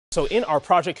So in our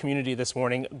project community this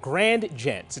morning, Grand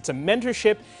Gents. It's a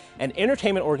mentorship and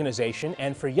entertainment organization,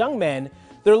 and for young men,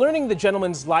 they're learning the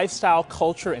gentleman's lifestyle,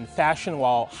 culture, and fashion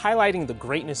while highlighting the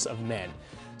greatness of men.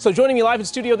 So joining me live in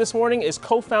studio this morning is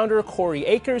co-founder Korey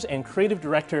Eakers and creative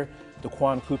director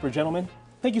DeQuan Cooper. Gentlemen,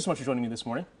 thank you so much for joining me this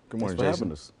morning. Good morning, Thanks for Jason.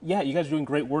 having us. Yeah, you guys are doing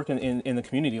great work in the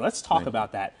community. Let's talk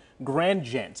about that. Grand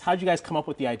Gents. How did you guys come up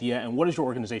with the idea, and what is your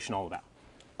organization all about?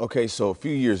 Okay, so a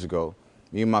few years ago,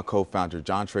 me and my co-founder,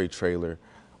 John Trey Trailer,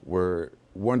 were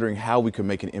wondering how we could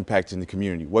make an impact in the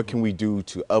community. What can we do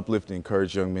to uplift and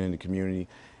encourage young men in the community?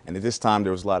 And at this time,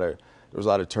 there was a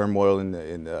lot of turmoil in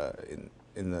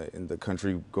the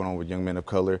country going on with young men of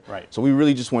color. Right. So we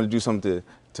really just wanted to do something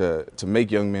to make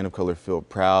young men of color feel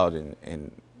proud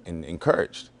and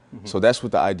encouraged. Mm-hmm. So that's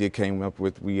what the idea came up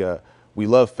with. We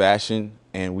love fashion,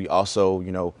 and we also,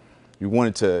 we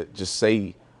wanted to just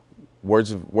say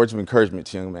words of encouragement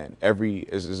to young men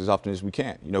as often as we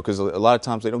can, because a lot of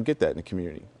times they don't get that in the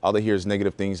community. All they hear is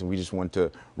negative things, and we just want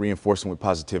to reinforce them with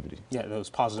positivity. Yeah, those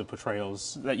positive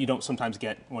portrayals that you don't sometimes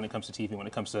get when it comes to TV, when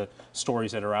it comes to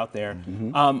stories that are out there.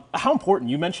 Mm-hmm. How important,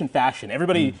 you mentioned fashion.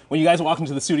 Everybody, when you guys walk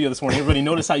into the studio this morning, everybody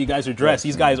notice how you guys are dressed.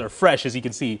 These guys are fresh, as you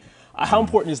can see. How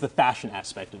important is the fashion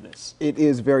aspect of this? It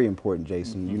is very important,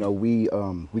 Jason.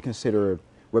 Mm-hmm. We consider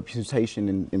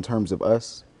representation in terms of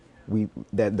us.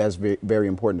 That's very, very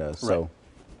important to us. Right.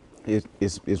 So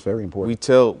it's very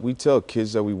important. We tell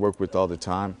kids that we work with all the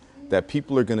time that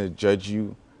people are going to judge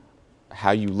you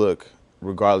how you look,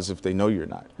 regardless if they know you or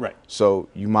not. Right. So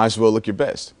you might as well look your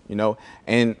best,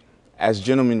 And as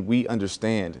gentlemen, we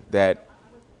understand that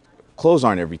clothes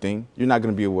aren't everything. You're not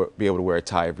going to be able to wear a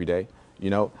tie every day,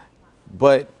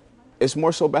 But it's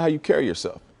more so about how you carry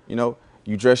yourself. You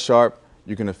dress sharp,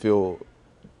 you're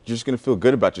just going to feel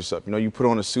good about yourself. You put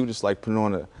on a suit, it's like putting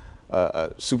on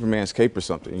a Superman's cape or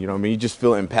something. You just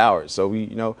feel empowered. So we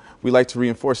like to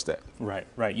reinforce that.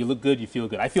 Right. You look good, you feel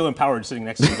good. I feel empowered sitting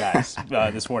next to you guys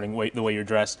this morning, the way you're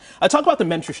dressed. Talk about the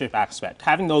mentorship aspect,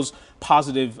 having those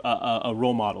positive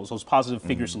role models, those positive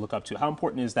figures to look up to. How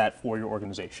important is that for your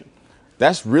organization?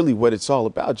 That's really what it's all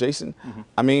about, Jason. Mm-hmm.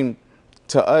 I mean,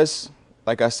 to us,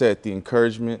 like I said, the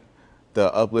encouragement,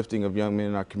 the uplifting of young men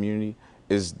in our community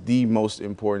is the most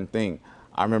important thing.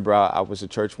 I remember I was at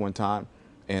church one time,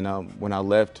 and when I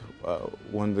left,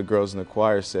 one of the girls in the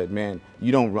choir said, "Man,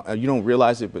 you don't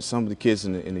realize it, but some of the kids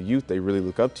in the youth, they really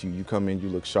look up to you. You come in, you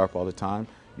look sharp all the time,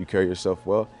 you carry yourself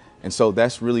well," and so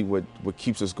that's really what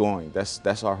keeps us going.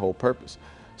 That's our whole purpose.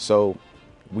 So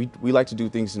we like to do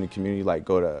things in the community, like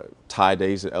go to tie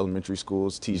days at elementary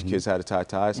schools, teach kids how to tie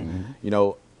ties.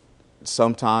 Mm-hmm.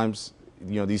 Sometimes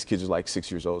these kids are like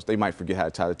 6 years old. They might forget how to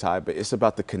tie the tie, but it's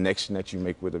about the connection that you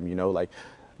make with them, like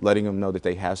letting them know that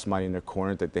they have somebody in their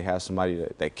corner, that they have somebody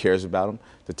that cares about them,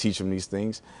 to teach them these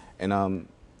things. And,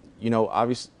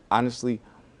 honestly,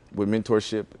 with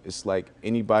mentorship, it's like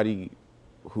anybody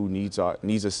who needs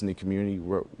us in the community,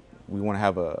 we want to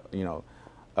have a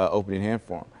opening hand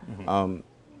for them. Mm-hmm.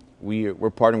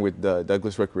 We're partnering with the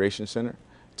Douglas Recreation Center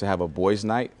to have a boys'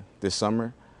 night this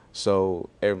summer. So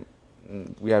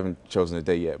we haven't chosen a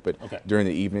day yet, but during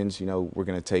the evenings, we're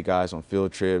going to take guys on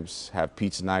field trips, have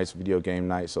pizza nights, video game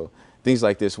nights, so things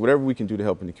like this. Whatever we can do to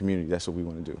help in the community, that's what we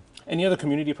want to do. Any other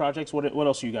community projects? What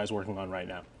else are you guys working on right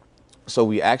now? So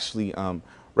we actually,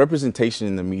 representation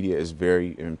in the media is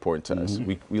very important to us.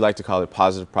 We like to call it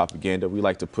positive propaganda. We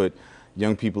like to put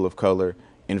young people of color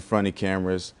in front of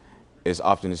cameras as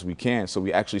often as we can. So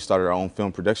we actually started our own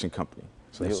film production company.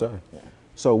 So yes, sir. Yeah.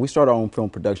 So we started our own film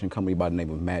production company by the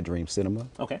name of Mad Dream Cinema.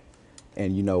 Okay.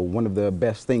 And one of the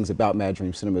best things about Mad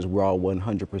Dream Cinema is we're all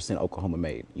 100% Oklahoma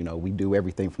made. We do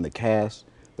everything from the cast,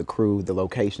 the crew, the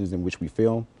locations in which we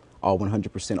film, all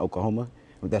 100% Oklahoma.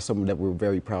 And that's something that we're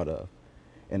very proud of.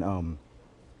 And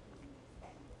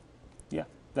yeah,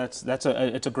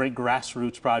 it's a great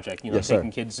grassroots project. Yes,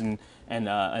 taking sir. kids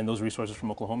and those resources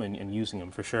from Oklahoma and using them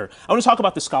for sure. I want to talk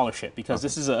about the scholarship because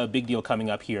this is a big deal coming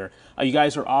up here. You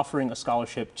guys are offering a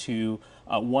scholarship to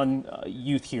one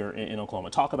youth here in Oklahoma.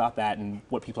 Talk about that and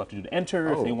what people have to do to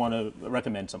enter if they want to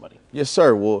recommend somebody. Yes,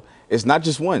 sir. Well, it's not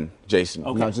just one, Jason.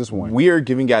 Okay. Not just one. We are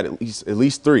giving out at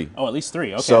least three. Oh, at least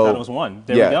three. Okay, So, I thought it was one.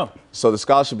 There we go. So the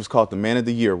scholarship is called the Man of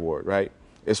the Year Award, right?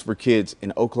 It's for kids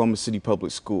in Oklahoma City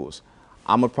Public Schools.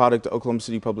 I'm a product of Oklahoma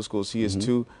City Public Schools. He is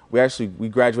too. We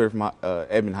graduated from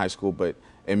Edmond High School, but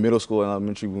in middle school and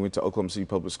elementary, we went to Oklahoma City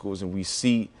Public Schools, and we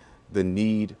see the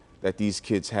need that these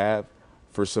kids have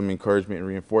for some encouragement and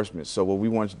reinforcement. So what we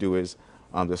want to do is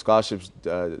the scholarship's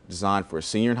designed for a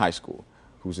senior in high school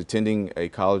who's attending a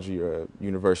college or a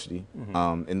university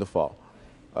in the fall.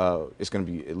 It's going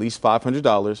to be at least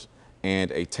 $500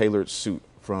 and a tailored suit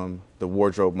from the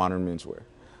wardrobe modern menswear.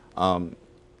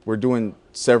 We're doing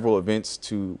several events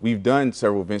we've done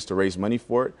several events to raise money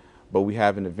for it, but we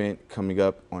have an event coming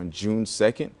up on June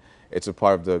 2nd. It's a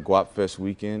part of the Guap Fest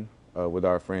weekend with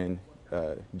our friend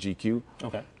GQ.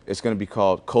 Okay. It's going to be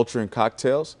called Culture and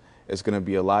Cocktails. It's going to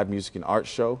be a live music and art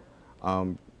show.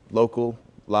 Local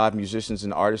live musicians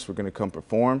and artists were going to come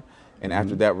perform, and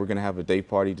after that we're going to have a day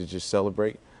party to just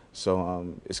celebrate.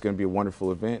 So it's going to be a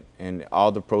wonderful event, and all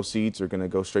the proceeds are going to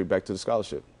go straight back to the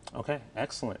scholarship. Okay,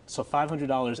 excellent. So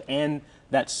 $500 and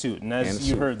that suit. And as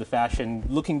you heard, the fashion,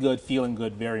 looking good, feeling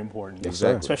good, very important.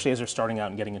 Exactly. Especially as they're starting out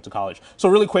and getting into college. So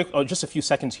really quick, just a few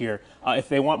seconds here. If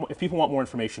people want more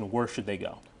information, where should they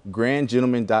go?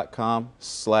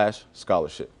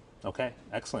 grandgentleman.com/scholarship. Okay,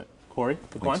 excellent. Korey,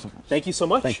 DeQuan, thank you so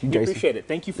much. Thank you, we Jason. appreciate it.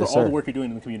 Thank you for Yes, all sir. the work you're doing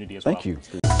in the community as well. Thank you.